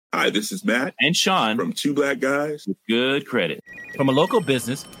Hi, this is Matt and Sean from Two Black Guys with Good Credit. From a local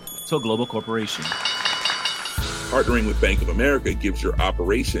business to a global corporation. Partnering with Bank of America gives your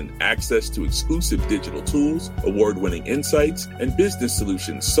operation access to exclusive digital tools, award-winning insights, and business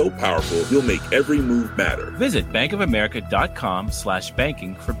solutions so powerful you'll make every move matter. Visit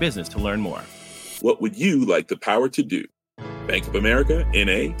bankofamerica.com/banking for business to learn more. What would you like the power to do? Bank of America,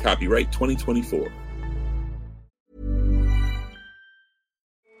 N.A., copyright 2024.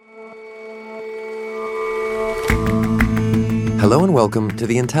 Hello and welcome to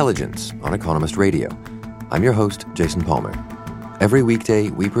The Intelligence on Economist Radio. I'm your host, Jason Palmer. Every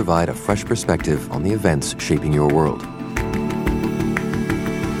weekday, we provide a fresh perspective on the events shaping your world.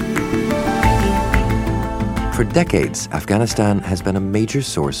 For decades, Afghanistan has been a major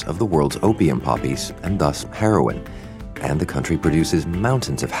source of the world's opium poppies and thus heroin. And the country produces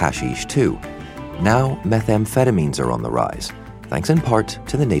mountains of hashish too. Now, methamphetamines are on the rise, thanks in part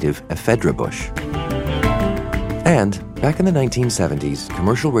to the native ephedra bush. And back in the 1970s,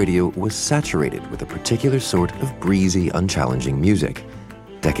 commercial radio was saturated with a particular sort of breezy, unchallenging music.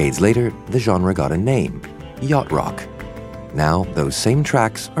 Decades later, the genre got a name, yacht rock. Now, those same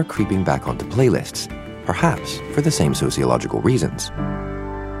tracks are creeping back onto playlists, perhaps for the same sociological reasons.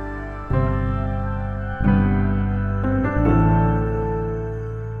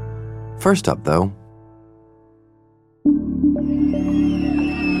 First up, though,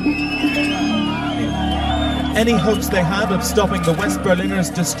 any hopes they had of stopping the West Berliners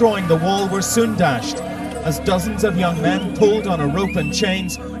destroying the wall were soon dashed. As dozens of young men pulled on a rope and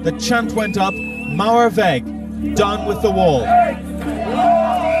chains, the chant went up, Mauer weg, down with the wall.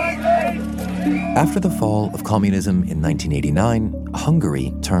 After the fall of communism in 1989,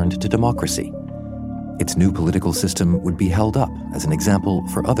 Hungary turned to democracy. Its new political system would be held up as an example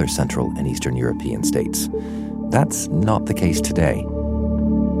for other Central and Eastern European states. That's not the case today.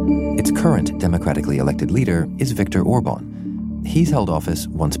 Its current democratically elected leader is Viktor Orban. He's held office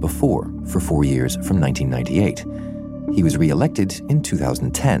once before, for 4 years from 1998. He was re-elected in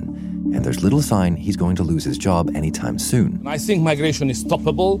 2010, and there's little sign he's going to lose his job anytime soon. I think migration is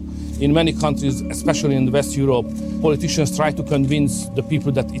stoppable. In many countries, especially in West Europe, politicians try to convince the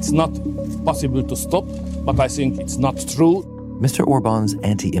people that it's not possible to stop, but I think it's not true. Mr. Orban's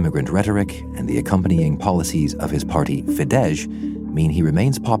anti-immigrant rhetoric and the accompanying policies of his party Fidesz mean he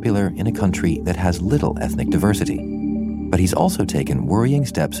remains popular in a country that has little ethnic diversity. But he's also taken worrying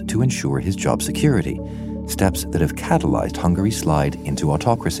steps to ensure his job security, steps that have catalyzed Hungary's slide into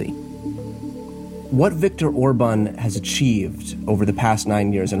autocracy. What Viktor Orban has achieved over the past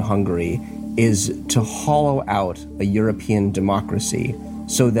 9 years in Hungary is to hollow out a European democracy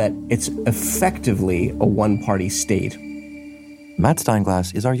so that it's effectively a one-party state. Matt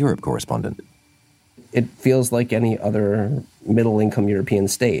Steinglass is our Europe correspondent. It feels like any other middle-income European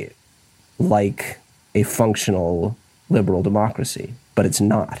state, like a functional liberal democracy, but it's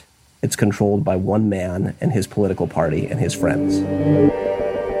not. It's controlled by one man and his political party and his friends.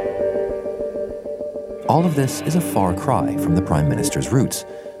 All of this is a far cry from the Prime Minister's roots,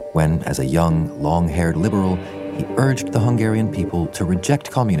 when, as a young, long-haired liberal, he urged the Hungarian people to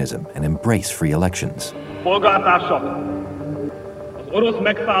reject communism and embrace free elections.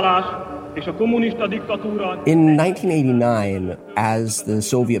 In 1989, as the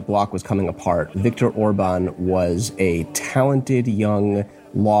Soviet bloc was coming apart, Viktor Orban was a talented young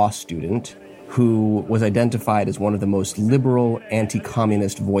law student who was identified as one of the most liberal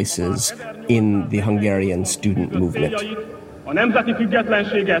anti-communist voices in the Hungarian student movement.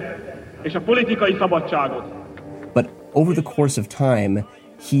 But over the course of time,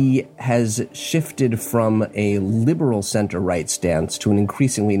 he has shifted from a liberal center-right stance to an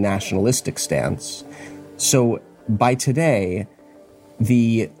increasingly nationalistic stance. So by today,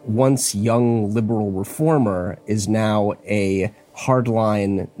 the once young liberal reformer is now a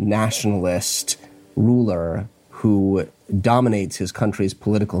hardline nationalist ruler who dominates his country's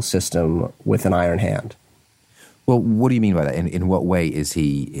political system with an iron hand. Well, what do you mean by that? In what way is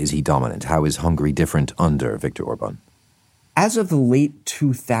he dominant? How is Hungary different under Viktor Orban? As of the late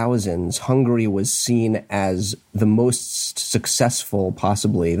 2000s, Hungary was seen as the most successful,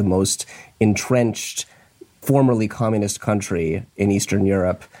 possibly the most entrenched, formerly communist country in Eastern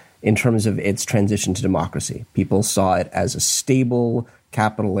Europe in terms of its transition to democracy. People saw it as a stable,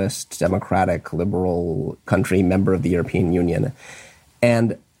 capitalist, democratic, liberal country, member of the European Union.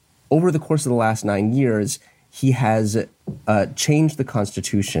 And over the course of the last 9 years, he has changed the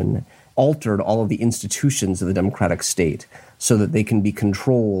constitution, altered all of the institutions of the democratic state so that they can be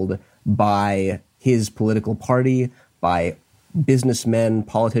controlled by his political party, by businessmen,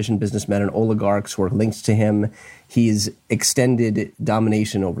 businessmen, and oligarchs who are linked to him. He's extended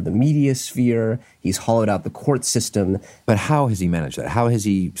domination over the media sphere. He's hollowed out the court system. But how has he managed that? How has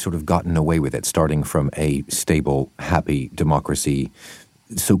he sort of gotten away with it, starting from a stable, happy democracy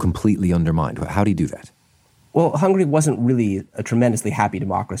so completely undermined? How do you do that? Well, Hungary wasn't really a tremendously happy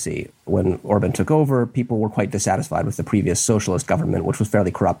democracy. When Orban took over, people were quite dissatisfied with the previous socialist government, which was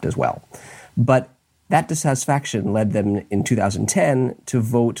fairly corrupt as well. But that dissatisfaction led them in 2010 to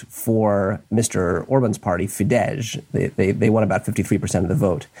vote for Mr. Orban's party, Fidesz. They won about 53% of the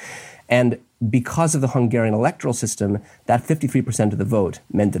vote. And because of the Hungarian electoral system, that 53% of the vote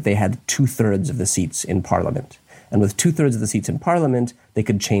meant that they had 2/3 of the seats in parliament. And with 2/3 of the seats in parliament, they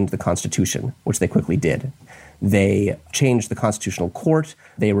could change the constitution, which they quickly did. They changed the constitutional court,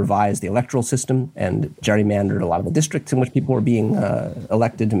 they revised the electoral system, and gerrymandered a lot of the districts in which people were being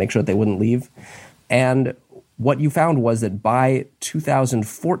elected to make sure that they wouldn't leave. And what you found was that by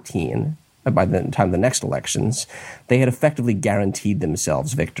 2014, by the time of the next elections, they had effectively guaranteed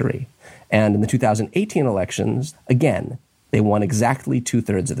themselves victory. And in the 2018 elections, again, they won exactly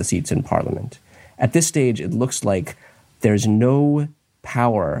 2/3 of the seats in parliament. At this stage, it looks like there's no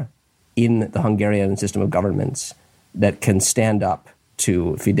power in the Hungarian system of governments that can stand up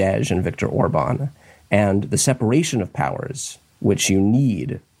to Fidesz and Viktor Orban. And the separation of powers, which you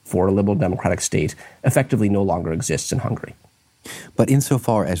need for a liberal democratic state, effectively no longer exists in Hungary. But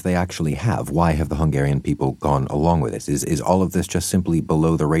insofar as they actually have, why have the Hungarian people gone along with it? Is all of this just simply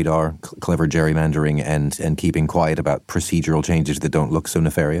below the radar, clever gerrymandering and keeping quiet about procedural changes that don't look so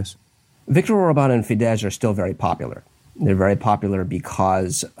nefarious? Viktor Orban and Fidesz are still very popular. They're very popular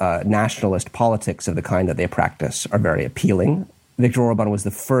because nationalist politics of the kind that they practice are very appealing. Viktor Orban was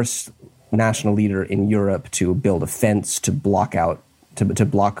the first national leader in Europe to build a fence to block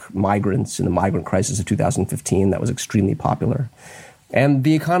migrants in the migrant crisis of 2015. That was extremely popular. And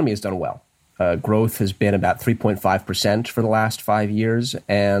the economy has done well. Growth has been about 3.5% for the last 5 years,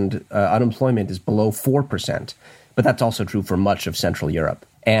 and unemployment is below 4%. But that's also true for much of Central Europe.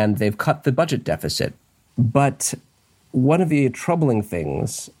 And they've cut the budget deficit. But one of the troubling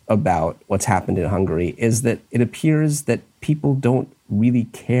things about what's happened in Hungary is that it appears that people don't really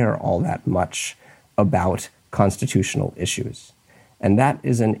care all that much about constitutional issues. And that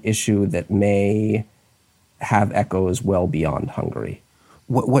is an issue that may have echoes well beyond Hungary.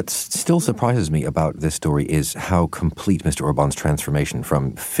 What still surprises me about this story is how complete Mr. Orban's transformation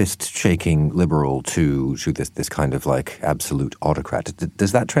from fist-shaking liberal to this kind of like absolute autocrat.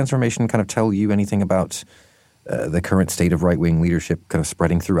 Does that transformation kind of tell you anything about the current state of right-wing leadership kind of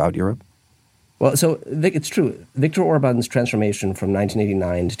spreading throughout Europe? Well, so it's true. Viktor Orban's transformation from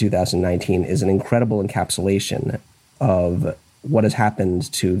 1989 to 2019 is an incredible encapsulation of what has happened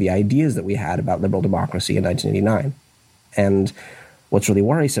to the ideas that we had about liberal democracy in 1989. And what's really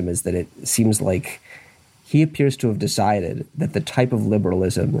worrisome is that it seems like he appears to have decided that the type of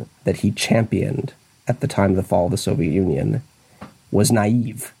liberalism that he championed at the time of the fall of the Soviet Union was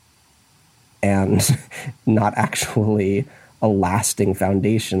naive and not actually a lasting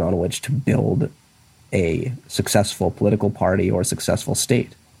foundation on which to build a successful political party or a successful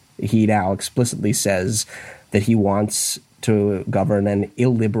state. He now explicitly says that he wants to govern an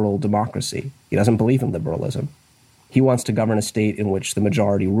illiberal democracy. He doesn't believe in liberalism. He wants to govern a state in which the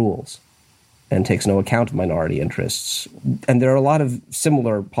majority rules and takes no account of minority interests. And there are a lot of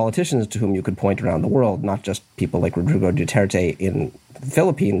similar politicians to whom you could point around the world, not just people like Rodrigo Duterte in the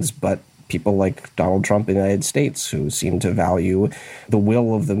Philippines, but people like Donald Trump in the United States, who seem to value the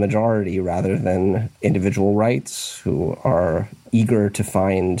will of the majority rather than individual rights, who are eager to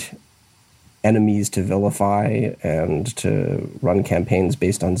find enemies to vilify and to run campaigns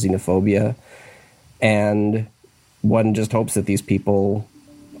based on xenophobia. And one just hopes that these people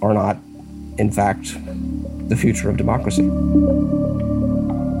are not, in fact, the future of democracy.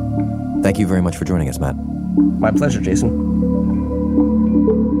 Thank you very much for joining us, Matt. My pleasure, Jason.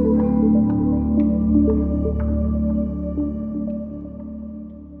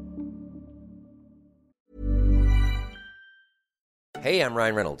 Hey, I'm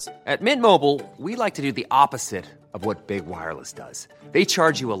Ryan Reynolds. At Mint Mobile, we like to do the opposite of what Big Wireless does. They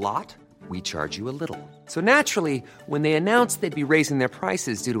charge you a lot. We charge you a little. So naturally, when they announced they'd be raising their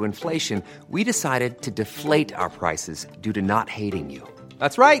prices due to inflation, we decided to deflate our prices due to not hating you.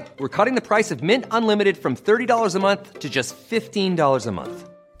 That's right. We're cutting the price of Mint Unlimited from $30 a month to just $15 a month.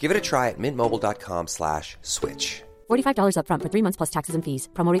 Give it a try at mintmobile.com/switch. $45 up front for 3 months plus taxes and fees.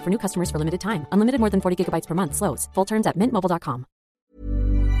 Promo rate for new customers for limited time. Unlimited more than 40 gigabytes per month. Slows full terms at mintmobile.com.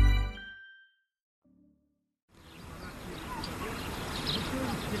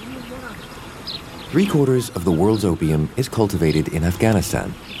 3/4 of the world's opium is cultivated in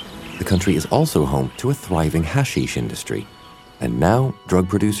Afghanistan. The country is also home to a thriving hashish industry. And now, drug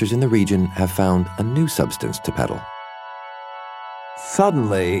producers in the region have found a new substance to peddle.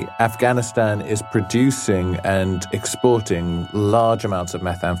 Suddenly, Afghanistan is producing and exporting large amounts of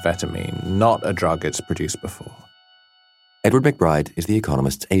methamphetamine, not a drug it's produced before. Edward McBride is The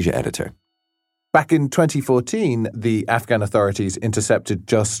Economist's Asia editor. Back in 2014, the Afghan authorities intercepted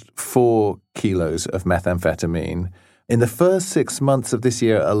just 4 kilos of methamphetamine. In the first 6 months of this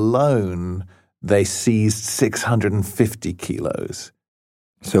year alone, they seized 650 kilos.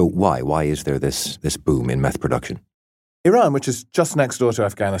 So why? Why is there this boom in meth production? Iran, which is just next door to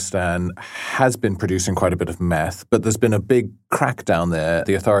Afghanistan, has been producing quite a bit of meth, but there's been a big crackdown there.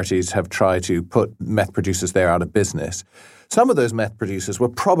 The authorities have tried to put meth producers there out of business. Some of those meth producers were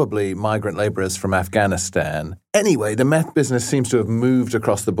probably migrant laborers from Afghanistan. Anyway, the meth business seems to have moved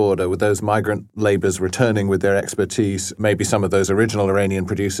across the border, with those migrant laborers returning with their expertise, maybe some of those original Iranian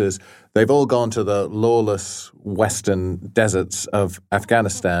producers. They've all gone to the lawless western deserts of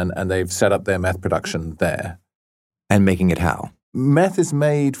Afghanistan, and they've set up their meth production there. And making it how? Meth is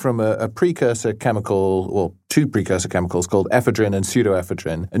made from a precursor chemical, or 2 precursor chemicals called ephedrine and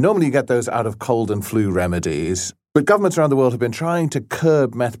pseudoephedrine. And normally you get those out of cold and flu remedies. But governments around the world have been trying to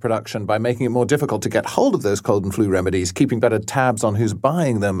curb meth production by making it more difficult to get hold of those cold and flu remedies, keeping better tabs on who's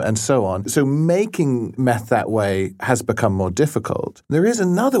buying them, and so on. So making meth that way has become more difficult. There is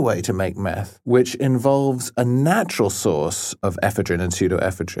another way to make meth, which involves a natural source of ephedrine and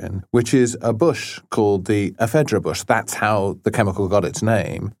pseudoephedrine, which is a bush called the ephedra bush. That's how the chemical got its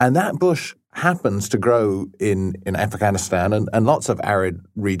name. And that bush happens to grow in Afghanistan and lots of arid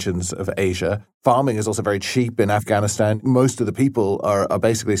regions of Asia. Farming is also very cheap in Afghanistan. Most of the people are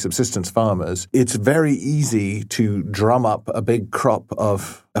basically subsistence farmers. It's very easy to drum up a big crop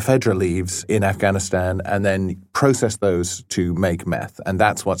of ephedra leaves in Afghanistan and then process those to make meth. And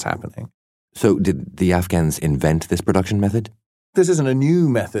that's what's happening. So did the Afghans invent this production method? This isn't a new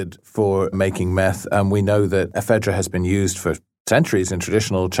method for making meth. We know that ephedra has been used for centuries in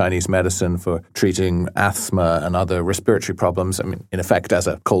traditional Chinese medicine for treating asthma and other respiratory problems, in effect as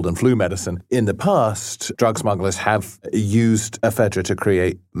a cold and flu medicine. In the past, drug smugglers have used ephedra to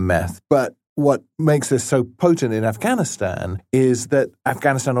create meth. But what makes this so potent in Afghanistan is that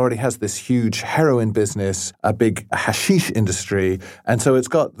Afghanistan already has this huge heroin business, a big hashish industry, and so it's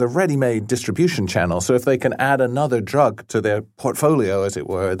got the ready-made distribution channel. So if they can add another drug to their portfolio, as it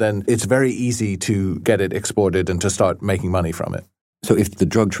were, then it's very easy to get it exported and to start making money from it. So if the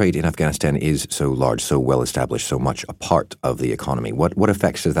drug trade in Afghanistan is so large, so well established, so much a part of the economy, what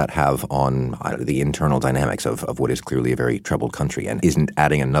effects does that have on the internal dynamics of what is clearly a very troubled country? And isn't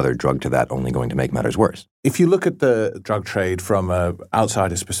adding another drug to that only going to make matters worse? If you look at the drug trade from an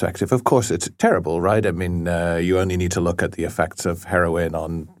outsider's perspective, of course it's terrible, right? You only need to look at the effects of heroin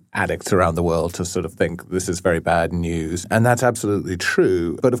on addicts around the world to sort of think this is very bad news. And that's absolutely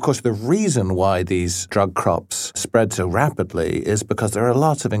true. But of course, the reason why these drug crops spread so rapidly is because there are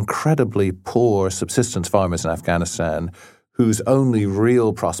lots of incredibly poor subsistence farmers in Afghanistan whose only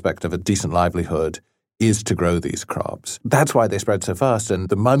real prospect of a decent livelihood is to grow these crops. That's why they spread so fast. And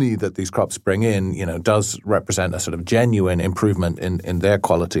the money that these crops bring in, does represent a sort of genuine improvement in their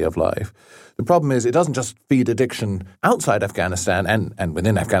quality of life. The problem is it doesn't just feed addiction outside Afghanistan and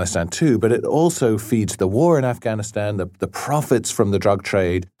within Afghanistan too, but it also feeds the war in Afghanistan. The profits from the drug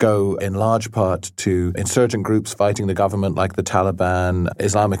trade go in large part to insurgent groups fighting the government like the Taliban,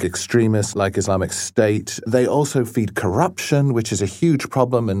 Islamic extremists like Islamic State. They also feed corruption, which is a huge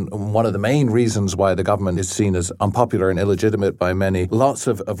problem and one of the main reasons why the government is seen as unpopular and illegitimate by many. Lots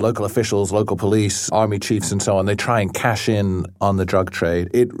of local officials, local police, army chiefs and so on, they try and cash in on the drug trade.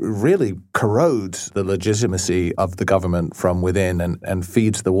 It really corrodes the legitimacy of the government from within and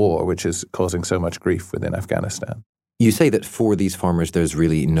feeds the war, which is causing so much grief within Afghanistan. You say that for these farmers, there's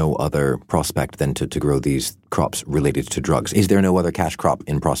really no other prospect than to grow these crops related to drugs. Is there no other cash crop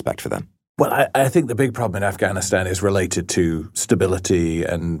in prospect for them? Well, I think the big problem in Afghanistan is related to stability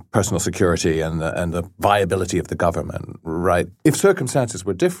and personal security and the viability of the government, right? If circumstances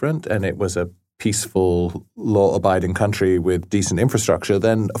were different and it was a peaceful, law-abiding country with decent infrastructure,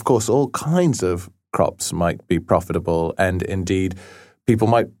 then, of course, all kinds of crops might be profitable and, indeed, people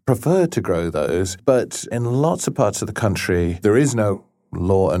might prefer to grow those. But in lots of parts of the country, there is no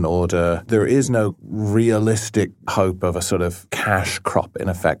law and order. There is no realistic hope of a sort of cash crop, in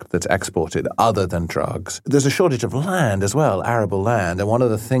effect, that's exported other than drugs. There's a shortage of land as well, arable land. And one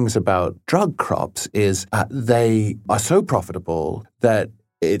of the things about drug crops is they are so profitable that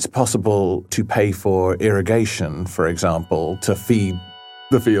it's possible to pay for irrigation, for example, to feed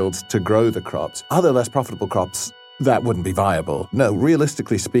the fields to grow the crops. Other less profitable crops, that wouldn't be viable. No,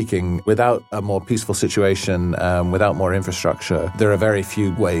 realistically speaking, without a more peaceful situation, without more infrastructure, there are very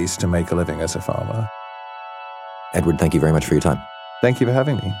few ways to make a living as a farmer. Edward, thank you very much for your time. Thank you for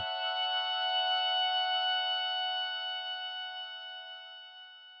having me.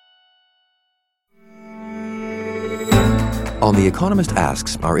 On The Economist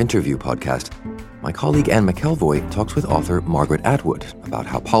Asks, our interview podcast, my colleague Anne McElvoy talks with author Margaret Atwood about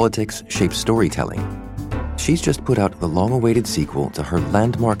how politics shapes storytelling. She's just put out the long-awaited sequel to her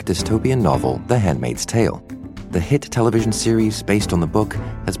landmark dystopian novel, The Handmaid's Tale. The hit television series based on the book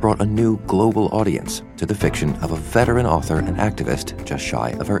has brought a new global audience to the fiction of a veteran author and activist just shy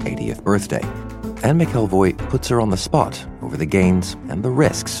of her 80th birthday. Anne McElvoy puts her on the spot over the gains and the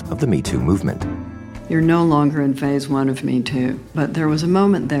risks of the Me Too movement. You're no longer in phase one of Me Too, but there was a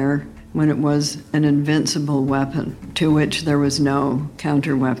moment there when it was an invincible weapon to which there was no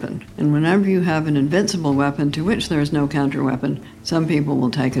counter-weapon. And whenever you have an invincible weapon to which there is no counter-weapon, some people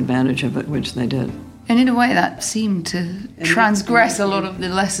will take advantage of it, which they did. And in a way that seemed to transgress a lot of the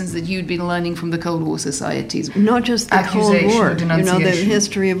lessons that you'd been learning from the Cold War societies. Not just the Cold War, the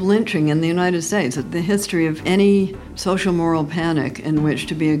history of lynching in the United States, the history of any social moral panic in which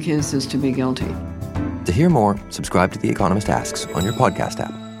to be accused is to be guilty. To hear more, subscribe to The Economist Asks on your podcast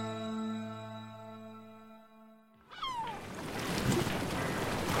app.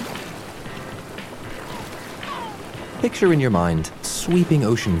 Picture in your mind sweeping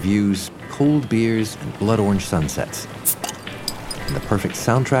ocean views, cold beers, and blood-orange sunsets. And the perfect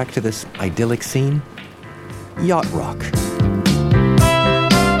soundtrack to this idyllic scene? Yacht rock.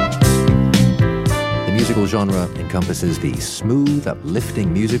 The musical genre encompasses the smooth,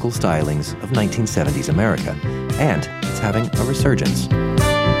 uplifting musical stylings of 1970s America, and it's having a resurgence.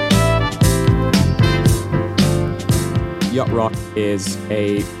 Yacht rock is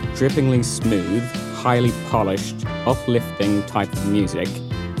a drippingly smooth, highly polished, uplifting type of music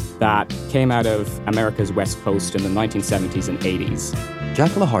that came out of America's West Coast in the 1970s and 80s. Jack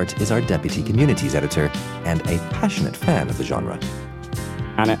Lahart is our deputy communities editor and a passionate fan of the genre.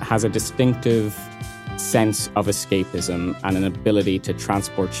 And it has a distinctive sense of escapism and an ability to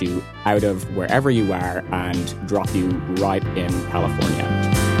transport you out of wherever you are and drop you right in California.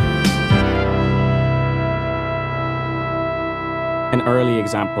 An early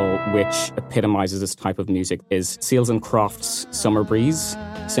example which epitomizes this type of music is Seals and Crofts' Summer Breeze,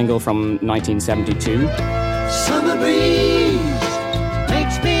 single from 1972. Summer breeze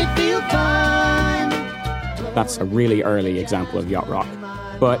makes me feel fine. That's a really early example of yacht rock.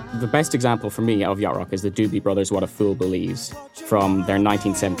 But the best example for me of yacht rock is the Doobie Brothers' What a Fool Believes from their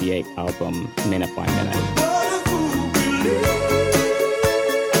 1978 album, Minute by Minute.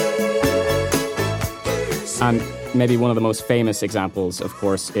 And maybe one of the most famous examples, of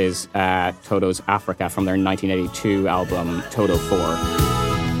course, is Toto's Africa from their 1982 album, Toto 4.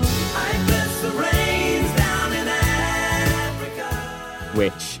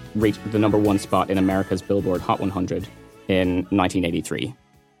 Which reached the number one spot in America's Billboard Hot 100 in 1983.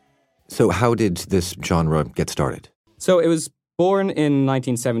 So how did this genre get started? So it was born in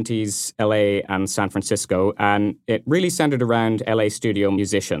 1970s LA and San Francisco, and it really centered around LA studio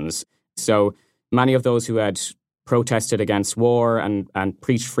musicians. So many of those who had protested against war and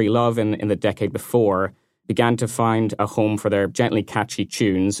preached free love in the decade before began to find a home for their gently catchy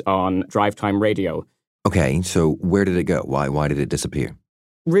tunes on drive time radio. Okay, so where did it go? Why did it disappear?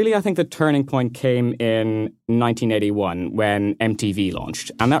 Really, I think the turning point came in 1981 when MTV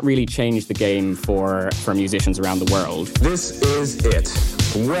launched. And that really changed the game for musicians around the world. This is it.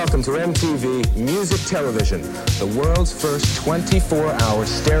 Welcome to MTV Music Television, the world's first 24-hour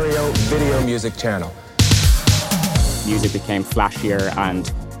stereo video music channel. Music became flashier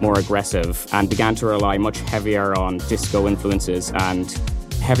and more aggressive and began to rely much heavier on disco influences and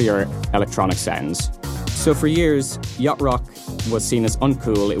heavier electronic sounds. So for years, yacht rock was seen as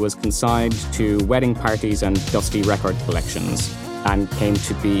uncool. It was consigned to wedding parties and dusty record collections and came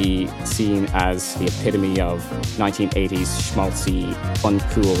to be seen as the epitome of 1980s schmaltzy,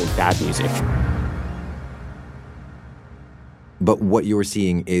 uncool dad music. But what you're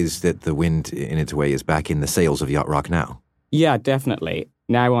seeing is that the wind, in its way, is back in the sails of yacht rock now. Yeah, definitely.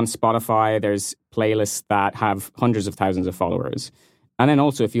 Now on Spotify, there's playlists that have hundreds of thousands of followers. And then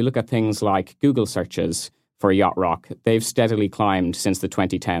also, if you look at things like Google searches for yacht rock, they've steadily climbed since the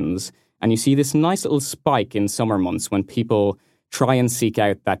 2010s. And you see this nice little spike in summer months when people try and seek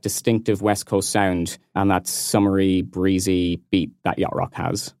out that distinctive West Coast sound and that summery, breezy beat that yacht rock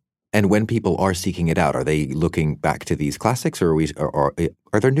has. And when people are seeking it out, are they looking back to these classics, or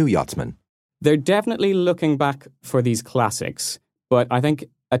are there new yachtsmen? They're definitely looking back for these classics. But I think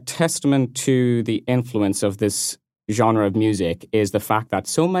a testament to the influence of this genre of music is the fact that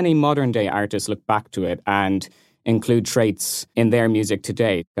so many modern day artists look back to it and include traits in their music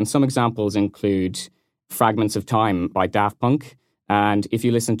today. And some examples include Fragments of Time by Daft Punk. And if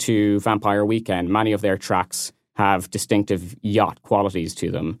you listen to Vampire Weekend, many of their tracks have distinctive yacht qualities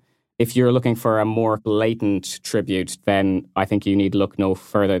to them. If you're looking for a more blatant tribute, then I think you need look no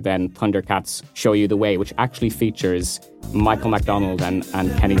further than Thundercats' Show You the Way, which actually features Michael McDonald and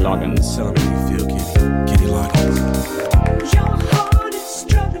Kenny Loggins. Tell me how you feel, Kenny Loggins. Your heart is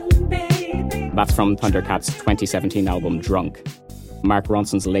struggling, baby. That's from Thundercats' 2017 album, Drunk. Mark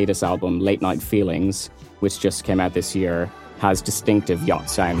Ronson's latest album, Late Night Feelings, which just came out this year, has distinctive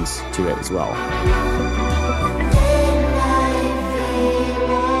yacht sounds to it as well.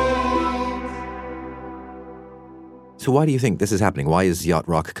 So why do you think this is happening? Why is yacht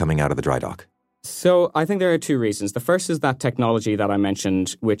rock coming out of the dry dock? So I think there are two reasons. The first is that technology that I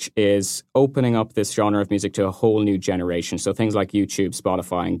mentioned, which is opening up this genre of music to a whole new generation. So things like YouTube,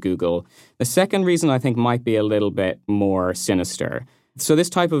 Spotify, and Google. The second reason I think might be a little bit more sinister. So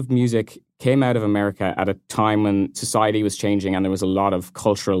this type of music came out of America at a time when society was changing and there was a lot of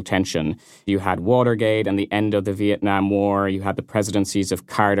cultural tension. You had Watergate and the end of the Vietnam War. You had the presidencies of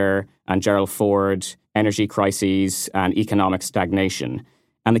Carter and Gerald Ford, energy crises, and economic stagnation.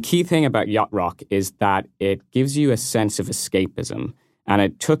 And the key thing about yacht rock is that it gives you a sense of escapism. And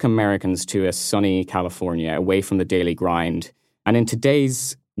it took Americans to a sunny California, away from the daily grind. And in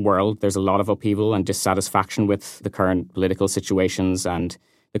today's world, there's a lot of upheaval and dissatisfaction with the current political situations, and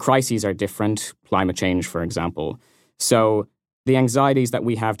the crises are different, climate change, for example. So the anxieties that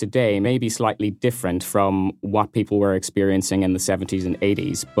we have today may be slightly different from what people were experiencing in the 70s and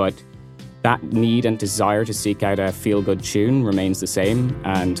 80s, but that need and desire to seek out a feel-good tune remains the same,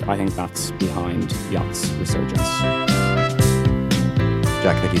 and I think that's behind yacht's resurgence.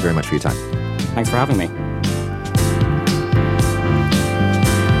 Jack, thank you very much for your time. Thanks for having me.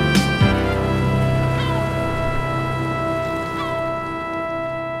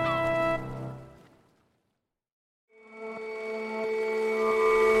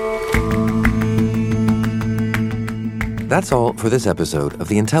 That's all for this episode of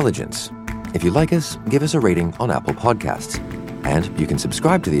The Intelligence. If you like us, give us a rating on Apple Podcasts. And you can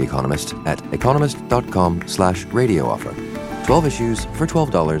subscribe to The Economist at economist.com/radio offer. 12 issues for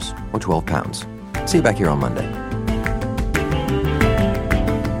 $12 or £12. See you back here on Monday.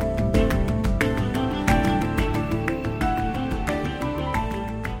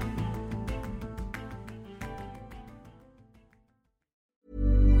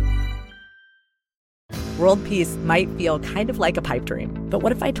 World peace might feel kind of like a pipe dream, but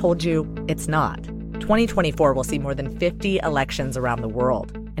what if I told you it's not? 2024 will see more than 50 elections around the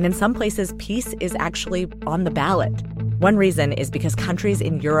world, and in some places, peace is actually on the ballot. One reason is because countries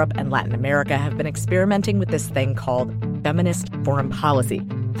in Europe and Latin America have been experimenting with this thing called feminist foreign policy.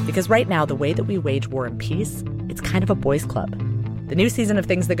 Because right now, the way that we wage war and peace, it's kind of a boys' club. The new season of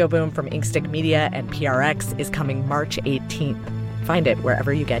Things That Go Boom from Inkstick Media and PRX is coming March 18th. Find it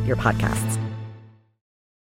wherever you get your podcasts.